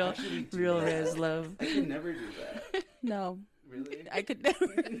believe people Real, actually do real that. res love. I could never do that. No, Really? I could never.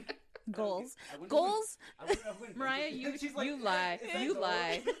 Goals. Goals? I wouldn't. Mariah, you She's like, lie. "Is that You goals?"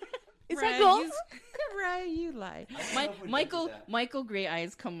 lie. Is Mariah, that goals? Mariah, you lie. don't know if we Michael, did that. Michael Gray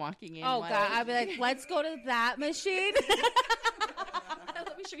Eyes come walking in. Oh, while God. I- I'd be like, let's go to that machine.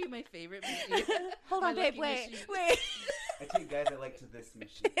 Let me show you my favorite machine. Hold My on, babe. lucky Wait. machine. Wait. I take guys I like to this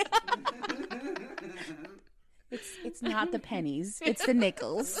machine. It's not the pennies. It's the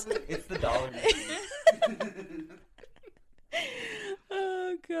nickels. It's the dollar machine.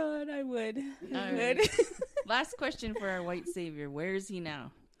 Oh, God. I would. All I right. would. Last question for our white savior. Where is he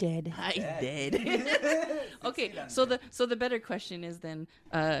now? Dead. I Dead. did. Okay, so the better question is then,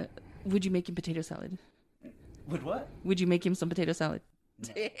 would you make him potato salad? With what? Would you make him some potato salad?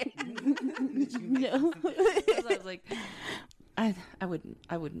 No. 'Cause I was like, I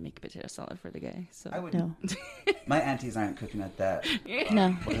wouldn't make potato salad for the guy. So I would. No. My aunties aren't cooking at that. No.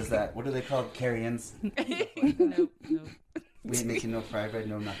 What is that? What are they called? Carry-ins? nope. We ain't making no fried bread,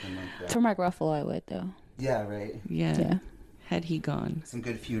 no nothing like that. For Mark Ruffalo, I would, though. Yeah, right. Yeah. Yeah. Had he gone. Some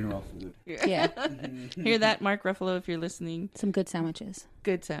good funeral food. Yeah. Hear that, Mark Ruffalo, if you're listening. Some good sandwiches.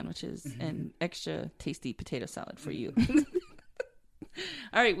 Good sandwiches and extra tasty potato salad for you.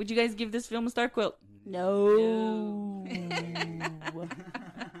 All right, would you guys give this film a star quilt? No.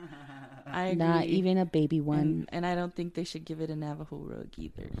 I agree. Not even a baby one. And I don't think they should give it a Navajo rug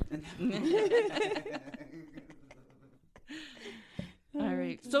either. All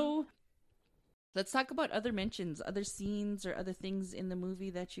right, so let's talk about other mentions, other scenes, or other things in the movie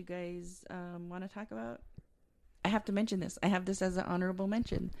that you guys want to talk about. I have to mention this. I have this as an honorable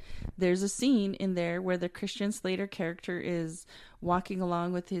mention. There's a scene in there where the Christian Slater character is walking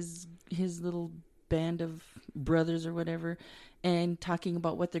along with his little band of brothers or whatever and talking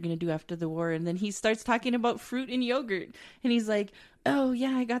about what they're going to do after the war. And then he starts talking about fruit and yogurt. And he's like, oh,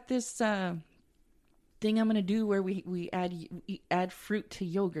 yeah, I got this thing I'm gonna do where we add fruit to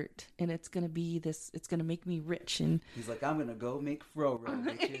yogurt, and it's gonna be this. It's gonna make me rich. And he's like, I'm gonna go make fro-ro,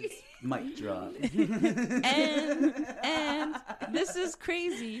 bitches. Mic drop. and this is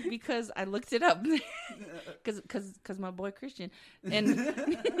crazy because I looked it up because my boy Christian, and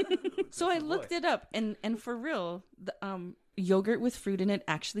so I looked it up, and for real, the yogurt with fruit in it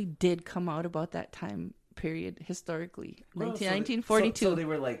actually did come out about that time period historically. 1942. So they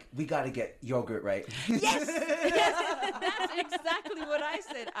were like, we got to get yogurt right. Yes, that's exactly what I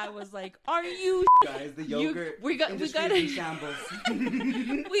said. I was like, are you guys, the yogurt we got in shambles.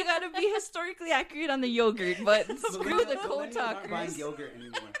 We got to be historically accurate on the yogurt, but screw the code We're not talkers. buying yogurt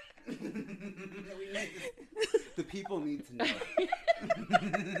anymore. The people need to know.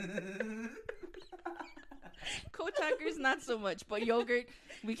 Code talkers, not so much, but yogurt,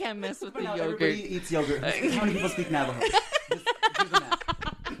 we can't mess with the Now yogurt. everybody eats yogurt. How many people speak Navajo? Just do the math.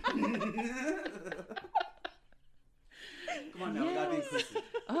 Come on now, we gotta be inclusive.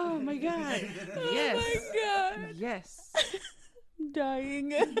 Oh my god. Yes. Oh my god. Yes.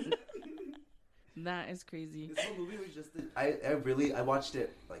 Dying. That is crazy. This whole movie was just I watched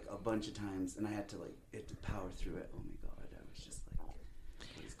it like a bunch of times, and I had to power through it. Oh my god, I was just like,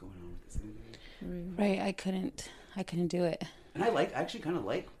 what is going on with this movie? Right, I couldn't do it. And I actually kind of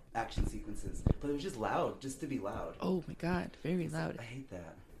like action sequences, but it was just loud, just to be loud. Oh my god, very loud. I hate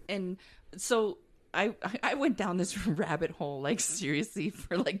that. And so I went down this rabbit hole, like seriously,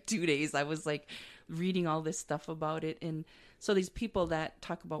 for like 2 days. I was like reading all this stuff about it. And so these people that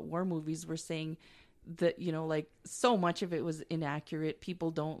talk about war movies were saying that, you know, like so much of it was inaccurate.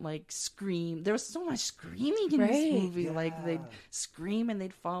 People don't like scream. There was so much screaming in this movie. Yeah. Like they'd scream and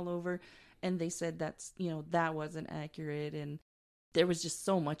they'd fall over. And they said that's, you know, that wasn't accurate. And there was just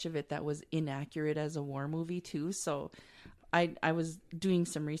so much of it that was inaccurate as a war movie too. So I was doing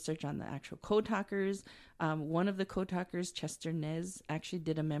some research on the actual code talkers. One of the code talkers, Chester Nez, actually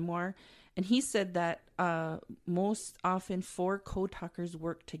did a memoir. And he said that most often 4 code talkers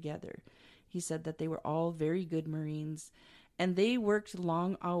worked together. He said that they were all very good Marines. And they worked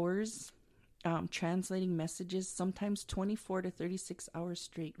long hours translating messages, sometimes 24 to 36 hours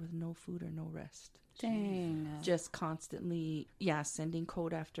straight with no food or no rest. Dang. Just constantly, sending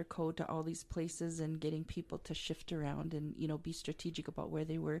code after code to all these places and getting people to shift around and, you know, be strategic about where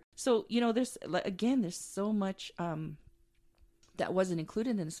they were. So, you know, there's so much that wasn't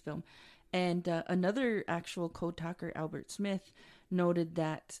included in this film. And another actual code talker, Albert Smith, noted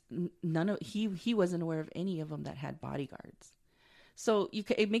that he wasn't aware of any of them that had bodyguards. So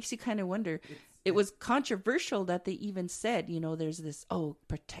it makes you kind of wonder. It was controversial that they even said, you know, there's this,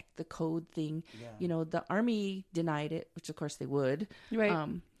 protect the code thing. Yeah. You know, the Army denied it, which of course they would. Right.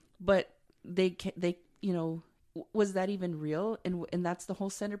 But they, you know, was that even real? And that's the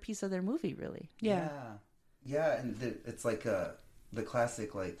whole centerpiece of their movie, really. Yeah. Yeah, and it's like the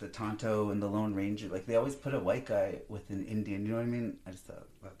classic, like the Tonto and the Lone Ranger. Like they always put a white guy with an Indian. You know what I mean? I just thought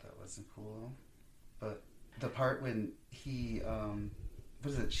that wasn't cool. But the part when he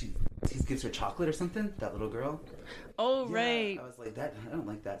what is it? He gives her chocolate or something. That little girl. Oh, yeah, right. I was like that. I don't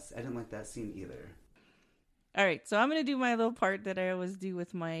like that. I didn't like that scene either. All right, so I'm gonna do my little part that I always do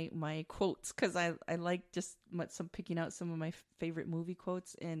with my quotes because I like just some picking out some of my favorite movie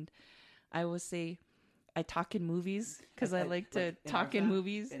quotes, and I will say I talk in movies because I like to talk in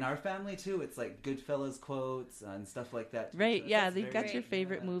movies. In our family too, it's like Goodfellas quotes and stuff like that. Right? Yeah, they've got your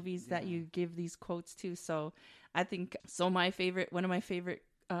favorite movies that you give these quotes to. So I think one of my favorite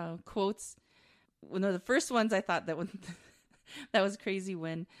quotes. One of the first ones I thought that was crazy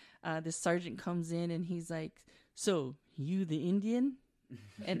when this sergeant comes in and he's like, "So you the Indian?"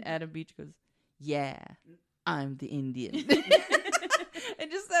 And Adam Beach goes, "Yeah, I'm the Indian." And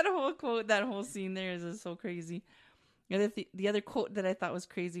just that whole quote, that whole scene there is just so crazy. The other quote that I thought was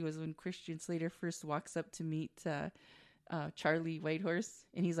crazy was when Christian Slater first walks up to meet Charlie Whitehorse,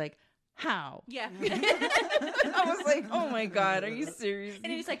 and he's like, "How?" Yeah. I was like, "Oh my god, are you serious?"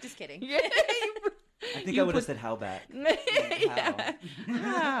 And he's like, "Just kidding." Yeah. I think I would have said "how" back. Yeah.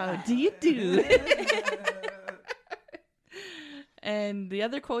 How do you do? And the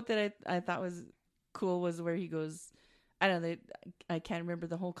other quote that I thought was cool was where he goes, I don't know, I can't remember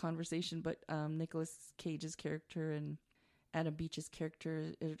the whole conversation, but Nicolas Cage's character and Adam Beach's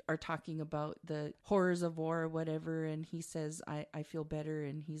character are talking about the horrors of war or whatever, and he says, I feel better,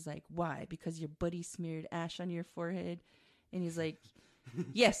 and he's like, "Why? Because your buddy smeared ash on your forehead?" And he's like,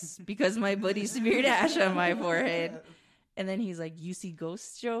 "Yes, because my buddy smeared ash on my forehead." And then he's like, "You see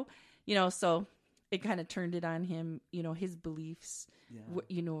ghosts, Joe?" You know, so it kind of turned it on him, you know, his beliefs,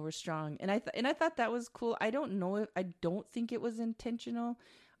 were strong. And I thought that was cool. I don't think it was intentional.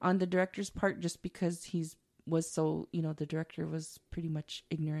 on the director's part, just because was so, the director was pretty much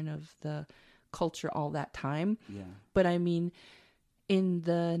ignorant of the culture all that time. Yeah. But I mean, in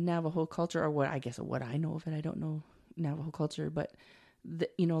the Navajo culture, or what I know of it, I don't know Navajo culture, but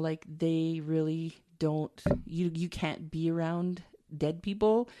like they really don't, you can't be around dead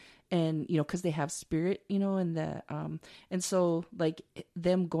people, and because they have spirit, and and so like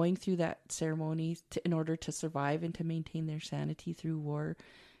them going through that ceremony in order to survive and to maintain their sanity through war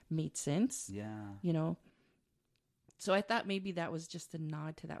made sense. Yeah. So I thought maybe that was just a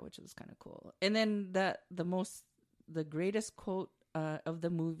nod to that, which was kind of cool. And then the greatest quote of the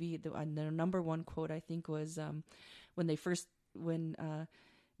movie, the number one quote, I think, was when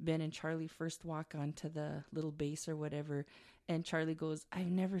Ben and Charlie first walk onto the little base or whatever, and Charlie goes,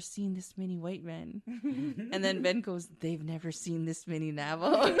 "I've never seen this many white men." And then Ben goes, "They've never seen this many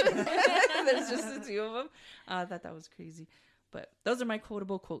Navajo." There's just the two of them. I thought that was crazy. But those are my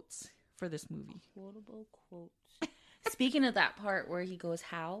quotable quotes for this movie. Quotable quotes. Speaking of that part where he goes,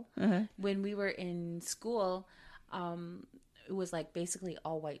 "How?" Uh-huh. When we were in school, it was like basically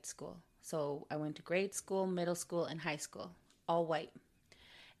all white school. So I went to grade school, middle school, and high school, all white.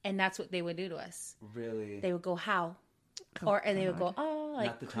 And that's what they would do to us. Really? They would go, "How?" And they would go, "Oh," like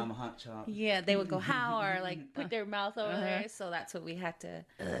not the tomahawk chop. Yeah, they would go, "How?" or like put their mouth over there. So that's what we had to.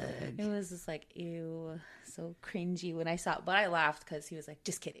 It was just like, ew, so cringy when I saw it. But I laughed because he was like,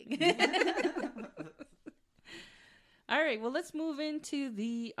 "Just kidding." All right, well, let's move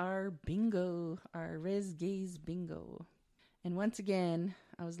into our bingo, our Res Gaze bingo. And once again,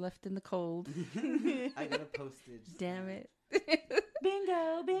 I was left in the cold. I got a postage. Damn it.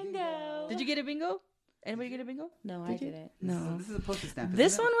 Bingo. Did you get a bingo? Anybody get a bingo? No, I didn't. No. This is a postage stamp.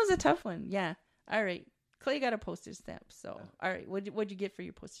 This isn't one was a tough one. Yeah. All right. Clay got a postage stamp. So, all right. What'd you get for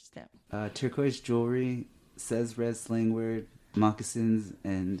your postage stamp? it? Turquoise jewelry, says red slang word, moccasins,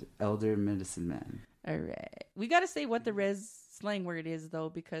 and elder medicine man. All right. We got to say what the res slang word is, though,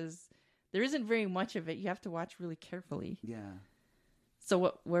 because there isn't very much of it. You have to watch really carefully. Yeah.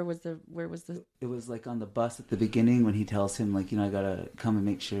 So where was the? It was like on the bus at the beginning when he tells him, like, I gotta come and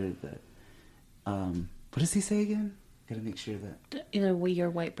make sure that. What does he say again? Gotta make sure that. We are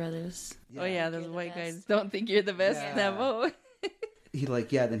white brothers. Yeah. Oh yeah, those You're the white best. guys don't think you're the best. Yeah. Navajo. He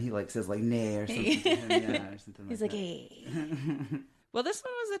then he says like nay or something to him, or something He's like like, that. "Hey." Well, this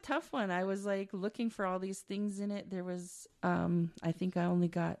one was a tough one. I was like looking for all these things in it. There was, I think I only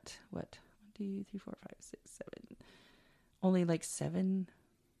got 1, 2, 3, 4, 5, 6, 7. Only like 7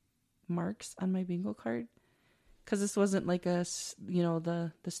 marks on my bingo card. Because this wasn't like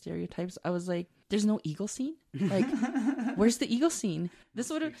the stereotypes. I was like, there's no eagle scene? Like, where's the eagle scene? This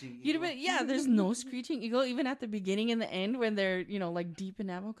would have, there's no screeching eagle, even at the beginning and the end when they're, like deep in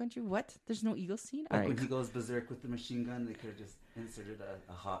Navajo country. What? There's no eagle scene? Like All when right. he goes berserk with the machine gun, they could have just inserted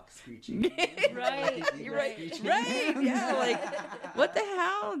a hawk screeching. Right. Eagle Right. screeching. Right. Yeah. Like, what the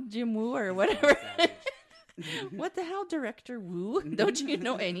hell, Jim Woo or whatever? What the hell, Director Woo? Don't you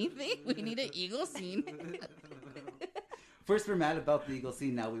know anything? We need an eagle scene. First we're mad about the eagle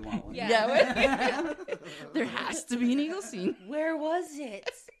scene, now we want one. Yeah. There has to be an eagle scene. Where was it?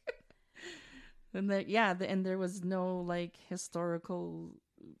 And there was no like historical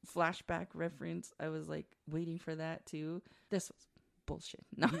flashback reference. I was like waiting for that too. This was bullshit.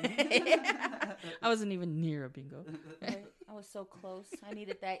 No. I wasn't even near a bingo. I was so close. I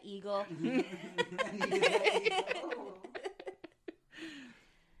needed that eagle.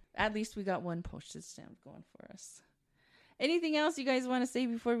 At least we got one postage stamp going for us. Anything else you guys want to say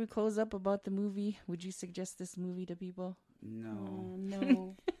before we close up about the movie? Would you suggest this movie to people? No.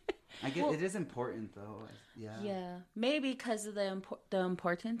 No. I get it is important though. Yeah. Maybe because of the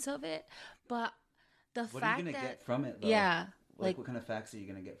importance of it, but the What fact are you gonna that get from it though? yeah, Like what kind of facts are you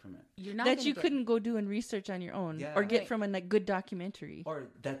gonna get from it? you're not That gonna you get- couldn't go do and research on your own, Yeah. or get Right. from a good documentary. Or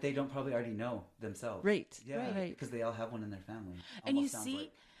that they don't probably already know themselves. Right. Yeah. Right. Because they all have one in their family. And you Almost sounds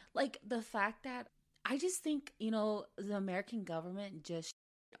see, like the fact that I just think, the American government just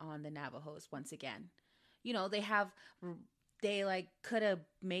on the Navajos once again. They like could have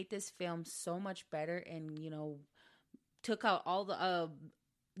made this film so much better and, took out all the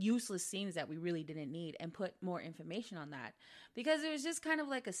useless scenes that we really didn't need and put more information on that. Because it was just kind of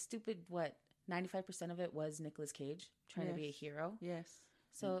like a stupid, 95% of it was Nicolas Cage trying to be a Yes. hero. Yes.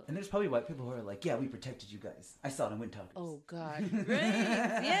 So, And there's probably white people who are like, yeah, we protected you guys. I saw it in Windtalkers. oh God. Right.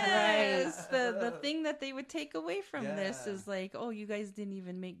 Yes. The thing that they would take away from this Yeah. is like, oh, you guys didn't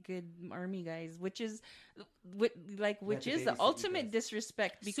even make good army guys, which is to the babysit you ultimate guys.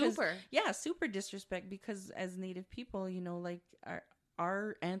 disrespect. Because Super. super disrespect, because as Native people, like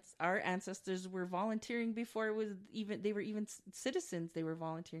our ancestors were volunteering before it was even they were even citizens. They were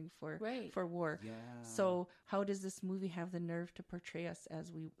volunteering for war. Yeah. So how does this movie have the nerve to portray us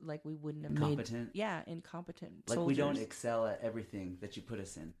as we wouldn't have incompetent? Incompetent. Like soldiers. we don't excel at everything that you put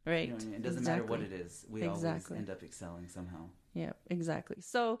us in. Right. You know what I mean? It doesn't matter what it is. We always end up excelling somehow. Yeah, exactly.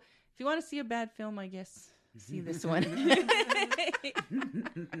 So if you want to see a bad film, I guess see this one.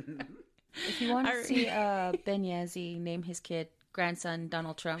 If you want to see Ben Yazzie name his kid grandson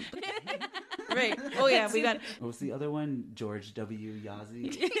Donald Trump. Right. Oh yeah, we got. What was the other one? George W.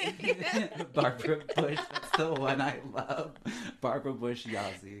 Yazzie. Barbara Bush. That's the one I love. Barbara Bush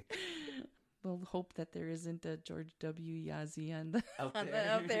Yazzie. We'll hope that there isn't a George W. Yazzie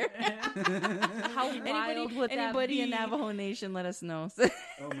out there. How wild would that anybody be? in Navajo Nation, let us know.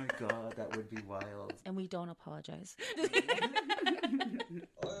 Oh my God, that would be wild. And we don't apologize.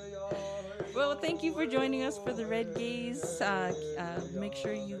 Well, thank you for joining us for the Red Gaze. Make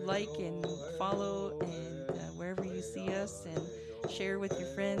sure you like and follow and wherever you see us, and share with your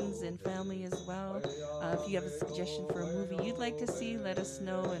friends and family as well. If you have a suggestion for a movie you'd like to see, let us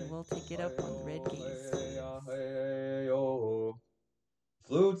know and we'll take it up on the Red Gaze.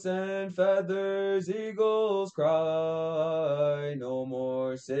 Flutes and feathers, eagles cry. No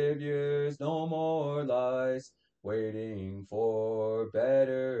more saviors, no more lies. Waiting for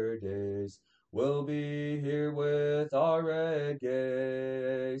better days. We'll be here with our red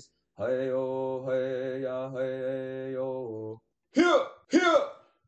gaze. Hey-oh, hey-ya, hey-oh. Here, here!